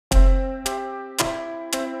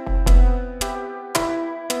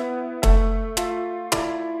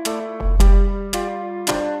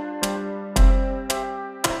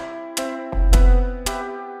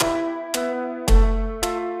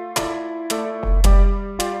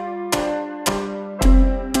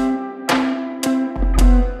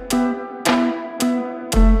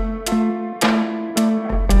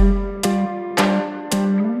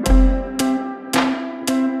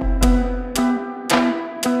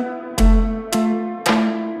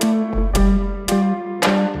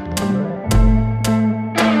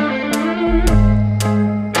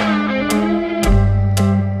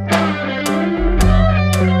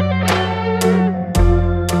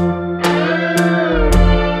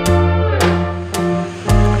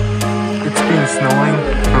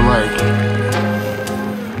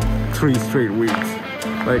straight weeks.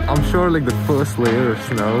 Like, I'm sure like the first layer of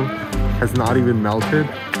snow has not even melted,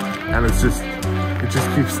 and it just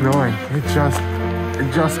keeps snowing. It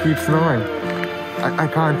just keeps snowing. I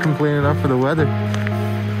can't complain enough for the weather.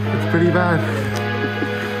 It's pretty bad.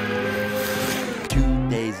 2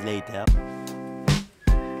 days later.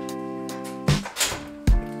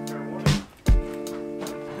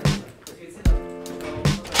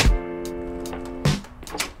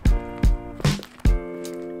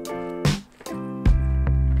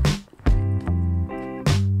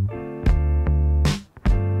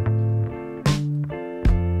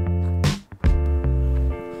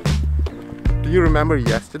 Do you remember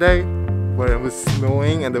yesterday where it was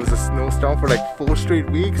snowing and there was a snowstorm for like 4 straight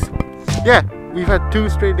weeks? Yeah, we've had 2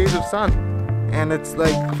 straight days of sun and it's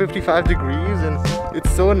like 55 degrees and it's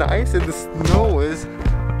so nice, and the snow is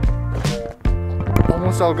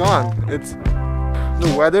almost all gone. It's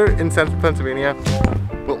the weather in central Pennsylvania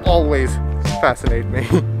will always fascinate me.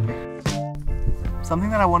 Something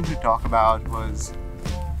that I wanted to talk about was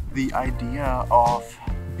the idea of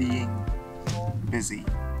being busy.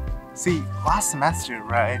 See, last semester,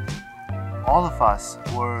 right, all of us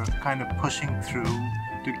were kind of pushing through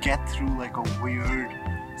to get through like a weird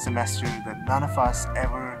semester that none of us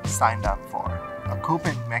ever signed up for. A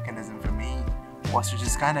coping mechanism for me was to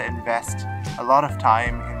just kind of invest a lot of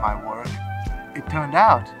time in my work. It turned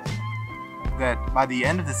out that by the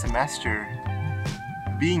end of the semester,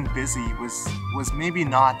 being busy was maybe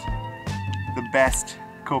not the best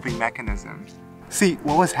coping mechanism. See,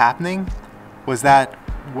 what was happening was that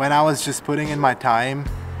when I was just putting in my time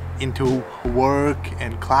into work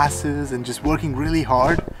and classes and just working really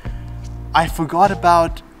hard, I forgot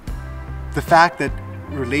about the fact that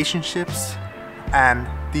relationships, and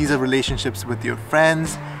these are relationships with your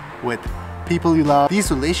friends, with people you love,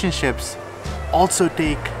 these relationships also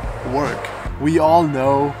take work. We all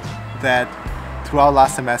know that throughout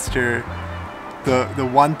last semester, the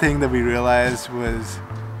one thing that we realized was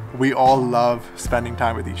we all love spending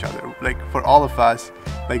time with each other. Like, for all of us,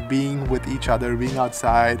 like being with each other, being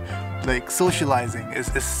outside, like socializing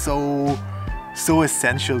is so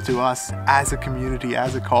essential to us as a community,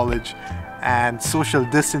 as a college. And social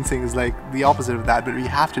distancing is like the opposite of that, but we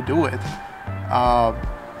have to do it.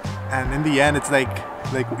 And in the end, it's like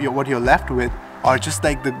what you're left with are just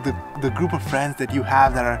like the group of friends that you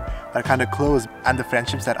have that are kind of close, and the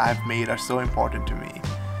friendships that I've made are so important to me.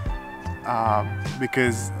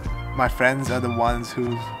 Because my friends are the ones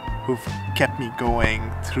who've kept me going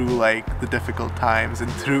through like the difficult times and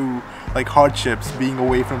through like hardships, being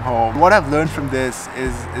away from home. What I've learned from this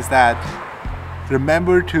is that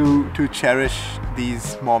remember to cherish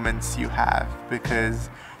these moments you have, because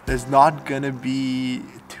there's not gonna be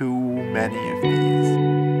too many of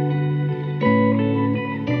these.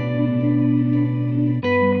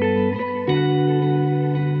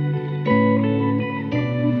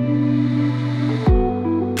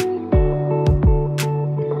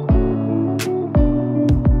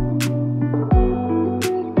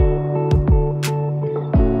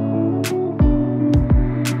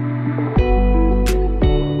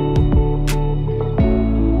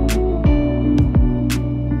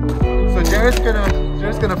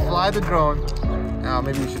 Jared's gonna fly the drone.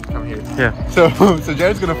 Maybe we should come here. Yeah. So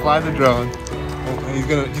Jared's gonna fly the drone. And he's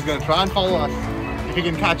gonna try and follow us if he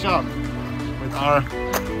can catch up with our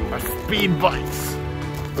speed bikes.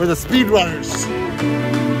 We're the speed runners.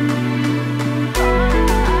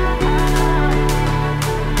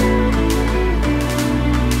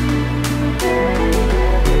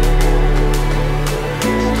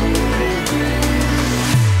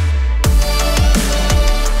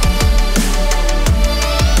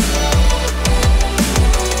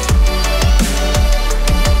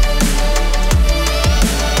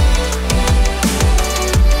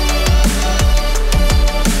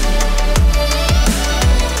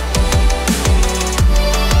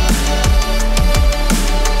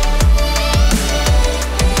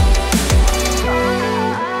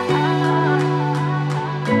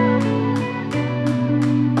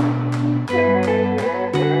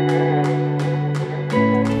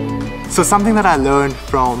 So something that I learned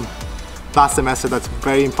from last semester that's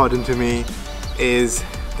very important to me is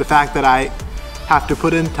the fact that I have to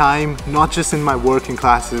put in time, not just in my work and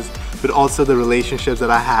classes, but also the relationships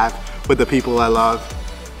that I have with the people I love.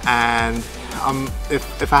 And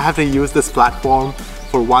if I have to use this platform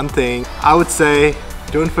for one thing, I would say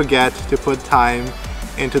don't forget to put time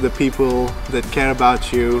into the people that care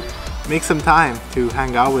about you. Make some time to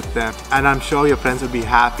hang out with them, and I'm sure your friends would be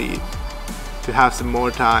happy to have some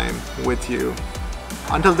more time with you.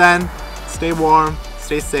 Until then, stay warm,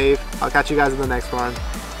 stay safe. I'll catch you guys in the next one.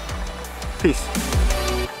 Peace.